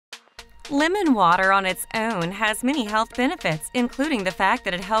Lemon water on its own has many health benefits, including the fact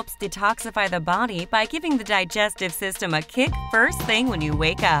that it helps detoxify the body by giving the digestive system a kick first thing when you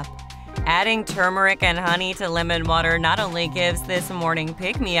wake up. Adding turmeric and honey to lemon water not only gives this morning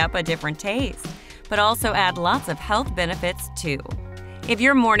pick-me-up a different taste, but also add lots of health benefits too. If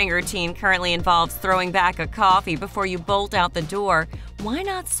your morning routine currently involves throwing back a coffee before you bolt out the door, why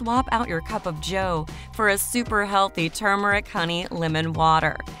not swap out your cup of joe for a super healthy turmeric honey lemon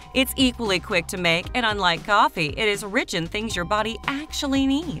water? It's equally quick to make, and unlike coffee, it is rich in things your body actually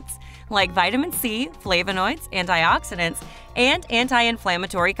needs, like vitamin C, flavonoids, antioxidants, and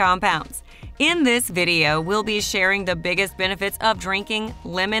anti-inflammatory compounds. In this video, we'll be sharing the biggest benefits of drinking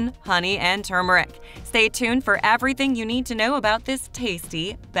lemon, honey, and turmeric. Stay tuned for everything you need to know about this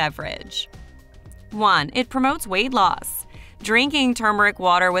tasty beverage. 1. It promotes weight loss. Drinking turmeric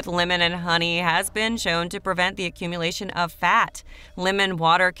water with lemon and honey has been shown to prevent the accumulation of fat. Lemon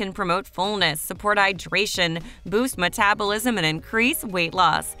water can promote fullness, support hydration, boost metabolism, and increase weight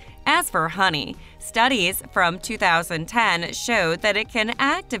loss. As for honey, studies from 2010 showed that it can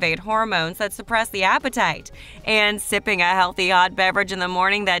activate hormones that suppress the appetite. And sipping a healthy hot beverage in the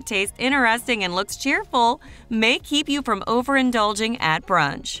morning that tastes interesting and looks cheerful may keep you from overindulging at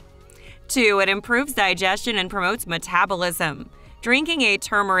brunch. 2. It improves digestion and promotes metabolism. Drinking a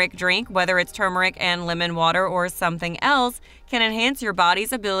turmeric drink, whether it's turmeric and lemon water or something else, can enhance your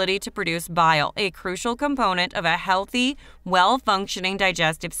body's ability to produce bile, a crucial component of a healthy, well-functioning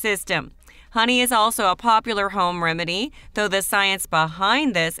digestive system. Honey is also a popular home remedy, though the science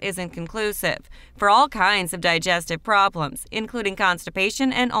behind this isn't conclusive, for all kinds of digestive problems, including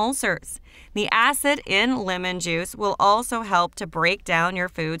constipation and ulcers. The acid in lemon juice will also help to break down your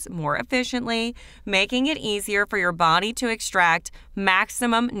foods more efficiently, making it easier for your body to extract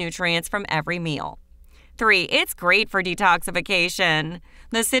maximum nutrients from every meal. 3. It's great for detoxification.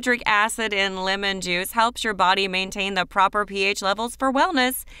 The citric acid in lemon juice helps your body maintain the proper pH levels for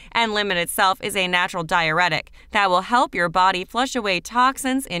wellness, and lemon itself is a natural diuretic that will help your body flush away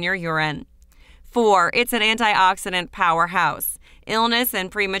toxins in your urine. 4. It's an antioxidant powerhouse. Illness and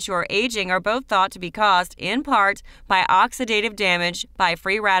premature aging are both thought to be caused, in part, by oxidative damage by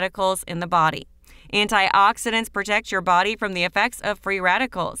free radicals in the body. Antioxidants protect your body from the effects of free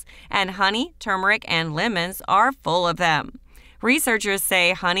radicals, and honey, turmeric, and lemons are full of them. Researchers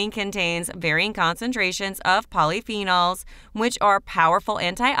say honey contains varying concentrations of polyphenols, which are powerful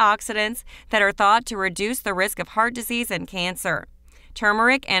antioxidants that are thought to reduce the risk of heart disease and cancer.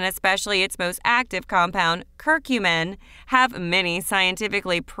 Turmeric, and especially its most active compound, curcumin, have many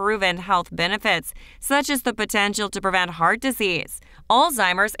scientifically proven health benefits, such as the potential to prevent heart disease,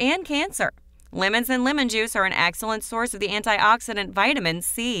 Alzheimer's, and cancer. Lemons and lemon juice are an excellent source of the antioxidant vitamin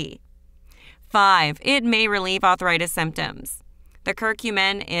C. 5. It may relieve arthritis symptoms. The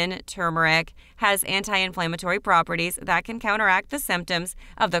curcumin in turmeric has anti-inflammatory properties that can counteract the symptoms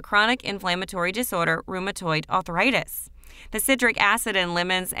of the chronic inflammatory disorder rheumatoid arthritis. The citric acid in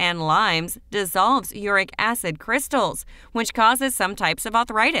lemons and limes dissolves uric acid crystals, which causes some types of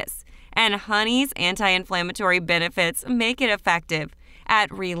arthritis. And honey's anti-inflammatory benefits make it effective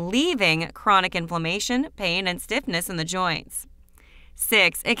at relieving chronic inflammation, pain, and stiffness in the joints.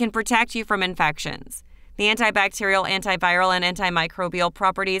 6. It can protect you from infections. The antibacterial, antiviral, and antimicrobial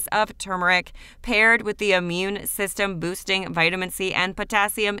properties of turmeric, paired with the immune system-boosting vitamin C and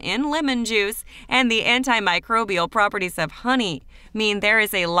potassium in lemon juice and the antimicrobial properties of honey, mean there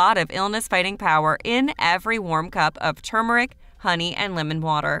is a lot of illness-fighting power in every warm cup of turmeric, honey, and lemon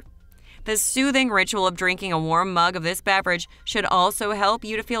water. The soothing ritual of drinking a warm mug of this beverage should also help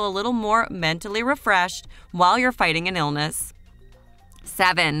you to feel a little more mentally refreshed while you're fighting an illness.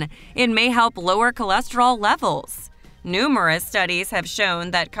 7. It may help lower cholesterol levels. Numerous studies have shown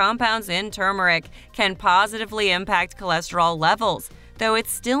that compounds in turmeric can positively impact cholesterol levels, though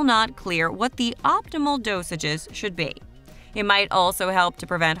it's still not clear what the optimal dosages should be. It might also help to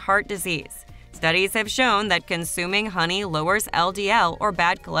prevent heart disease. Studies have shown that consuming honey lowers LDL, or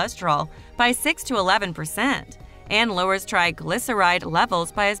bad cholesterol, by 6 to 11% and lowers triglyceride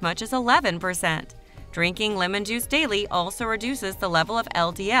levels by as much as 11%. Drinking lemon juice daily also reduces the level of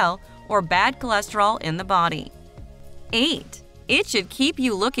LDL, or bad cholesterol, in the body. 8. It should keep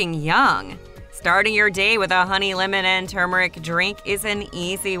you looking young. Starting your day with a honey, lemon, and turmeric drink is an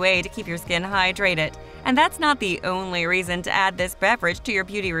easy way to keep your skin hydrated, and that's not the only reason to add this beverage to your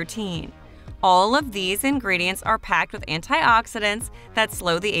beauty routine. All of these ingredients are packed with antioxidants that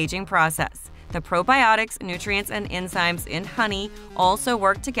slow the aging process. The probiotics, nutrients, and enzymes in honey also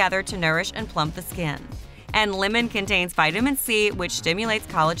work together to nourish and plump the skin. And lemon contains vitamin C, which stimulates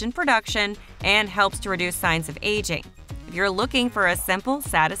collagen production and helps to reduce signs of aging. If you're looking for a simple,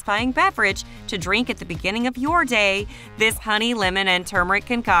 satisfying beverage to drink at the beginning of your day, this honey, lemon, and turmeric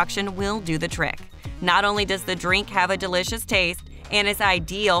concoction will do the trick. Not only does the drink have a delicious taste and is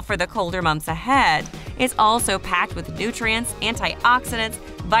ideal for the colder months ahead, it's also packed with nutrients, antioxidants,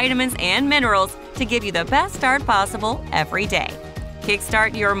 vitamins, and minerals to give you the best start possible every day.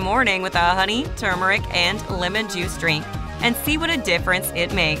 Kickstart your morning with a honey, turmeric, and lemon juice drink and see what a difference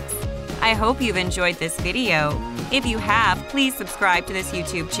it makes. I hope you've enjoyed this video. If you have, please subscribe to this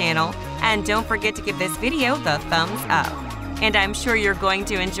YouTube channel and don't forget to give this video the thumbs up. And I'm sure you're going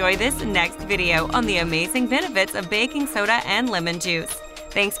to enjoy this next video on the amazing benefits of baking soda and lemon juice.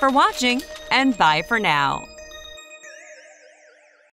 Thanks for watching, and bye for now.